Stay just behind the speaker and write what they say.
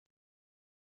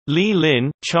Li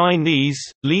Lin, Chinese,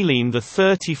 Lilin, the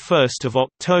 31st of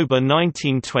October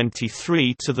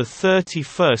 1923 to the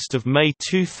 31st of May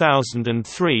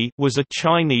 2003, was a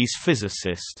Chinese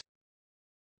physicist.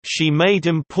 She made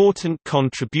important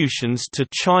contributions to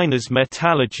China's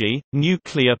metallurgy,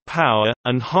 nuclear power,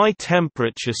 and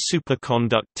high-temperature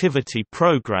superconductivity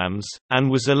programs,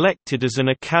 and was elected as an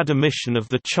academician of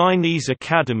the Chinese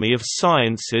Academy of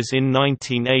Sciences in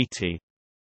 1980.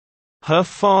 Her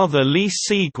father Li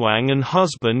Siguang and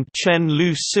husband Chen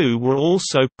Lu-su were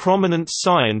also prominent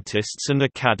scientists and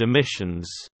academicians.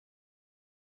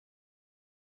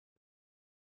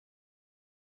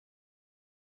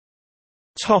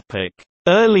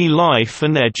 Early life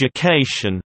and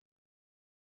education.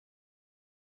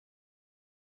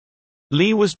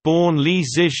 Li was born Li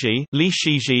Zizhi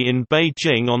in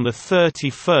Beijing on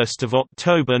 31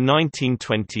 October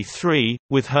 1923,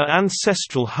 with her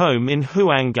ancestral home in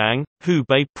Huanggang,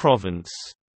 Hubei Province.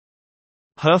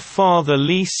 Her father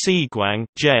Li Siguang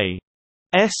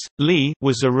J.S. Li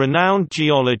was a renowned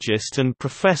geologist and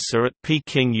professor at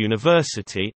Peking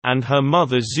University, and her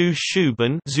mother Zhu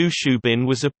Shubin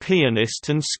was a pianist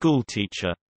and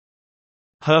schoolteacher.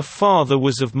 Her father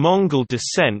was of Mongol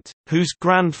descent, whose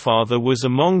grandfather was a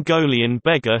Mongolian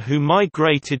beggar who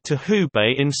migrated to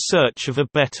Hubei in search of a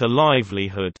better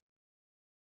livelihood.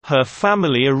 Her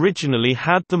family originally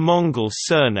had the Mongol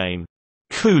surname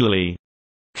Kuli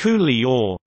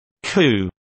or Ku.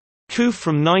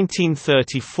 From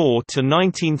 1934 to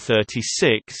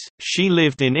 1936, she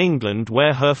lived in England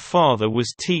where her father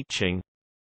was teaching.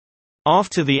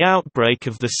 After the outbreak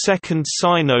of the Second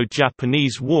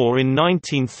Sino-Japanese War in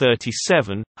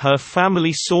 1937, her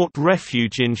family sought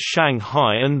refuge in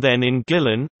Shanghai and then in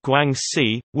Guilin,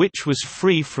 Guangxi, which was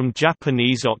free from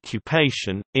Japanese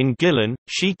occupation. In Guilin,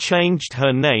 she changed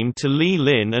her name to Li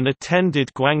Lin and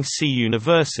attended Guangxi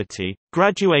University,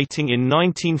 graduating in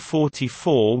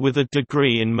 1944 with a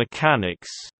degree in mechanics.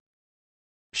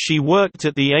 She worked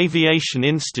at the Aviation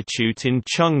Institute in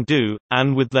Chengdu,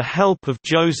 and with the help of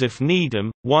Joseph Needham,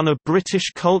 won a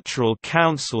British Cultural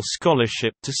Council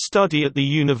scholarship to study at the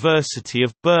University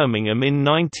of Birmingham in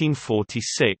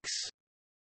 1946.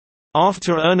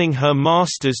 After earning her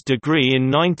master's degree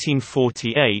in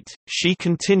 1948, she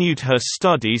continued her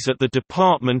studies at the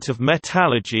Department of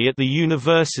Metallurgy at the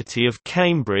University of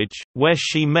Cambridge, where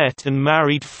she met and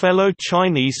married fellow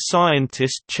Chinese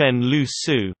scientist Chen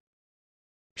Lu-su.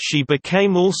 She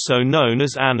became also known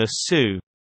as Anna Su.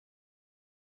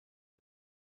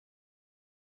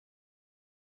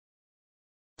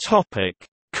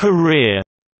 Career.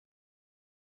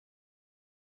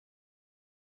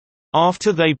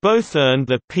 After they both earned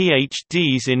their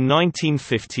PhDs in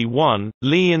 1951,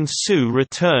 Li and Su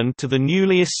returned to the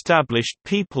newly established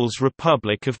People's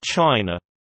Republic of China.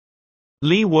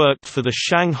 Li worked for the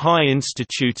Shanghai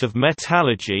Institute of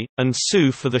Metallurgy, and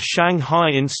Su for the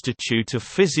Shanghai Institute of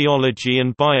Physiology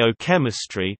and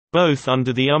Biochemistry, both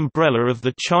under the umbrella of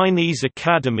the Chinese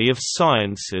Academy of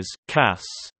Sciences (CAS).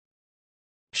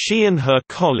 She and her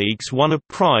colleagues won a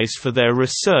prize for their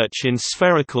research in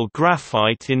spherical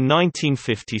graphite in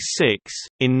 1956.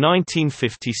 In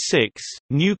 1956,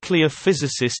 nuclear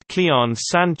physicist Qian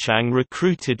Sanchang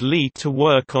recruited Li to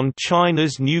work on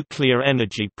China's nuclear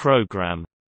energy program.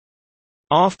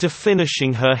 After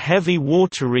finishing her heavy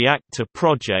water reactor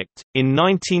project, in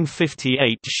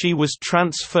 1958 she was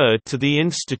transferred to the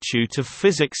Institute of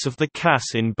Physics of the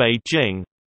CAS in Beijing.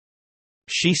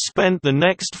 She spent the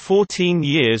next 14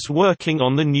 years working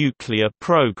on the nuclear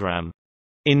program.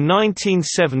 In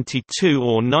 1972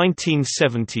 or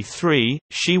 1973,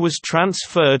 she was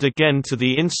transferred again to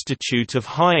the Institute of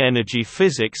High-Energy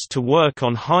Physics to work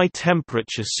on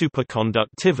high-temperature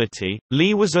superconductivity.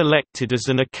 Li was elected as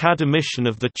an academician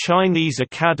of the Chinese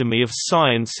Academy of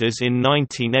Sciences in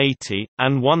 1980,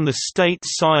 and won the State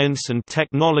Science and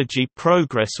Technology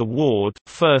Progress Award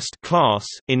First Class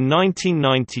in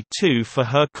 1992 for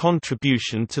her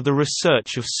contribution to the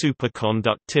research of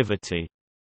superconductivity.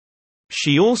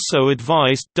 She also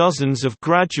advised dozens of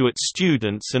graduate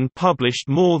students and published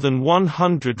more than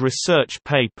 100 research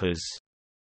papers.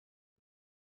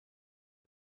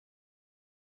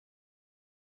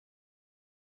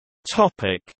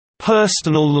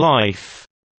 Personal life.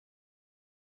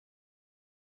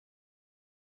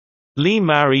 Li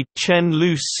married Chen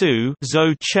Lu-su,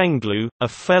 a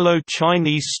fellow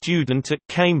Chinese student at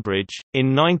Cambridge,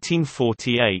 in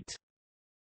 1948.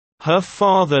 Her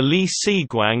father Li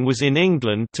Siguang was in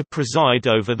England to preside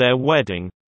over their wedding.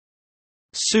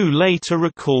 Su later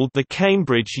recalled the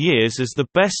Cambridge years as the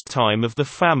best time of the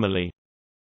family.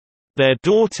 Their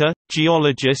daughter,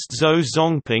 geologist Zhou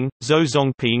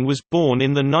Zongping was born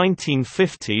in the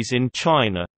 1950s in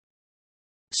China.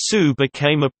 Su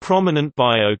became a prominent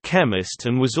biochemist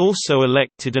and was also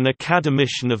elected an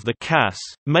academician of the CAS,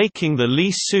 making the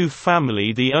Li Su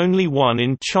family the only one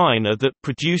in China that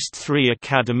produced 3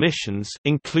 academicians,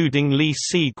 including Li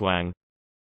Siguang.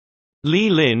 Li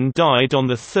Lin died on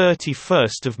 31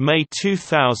 May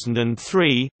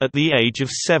 2003, at the age of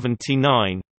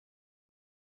 79.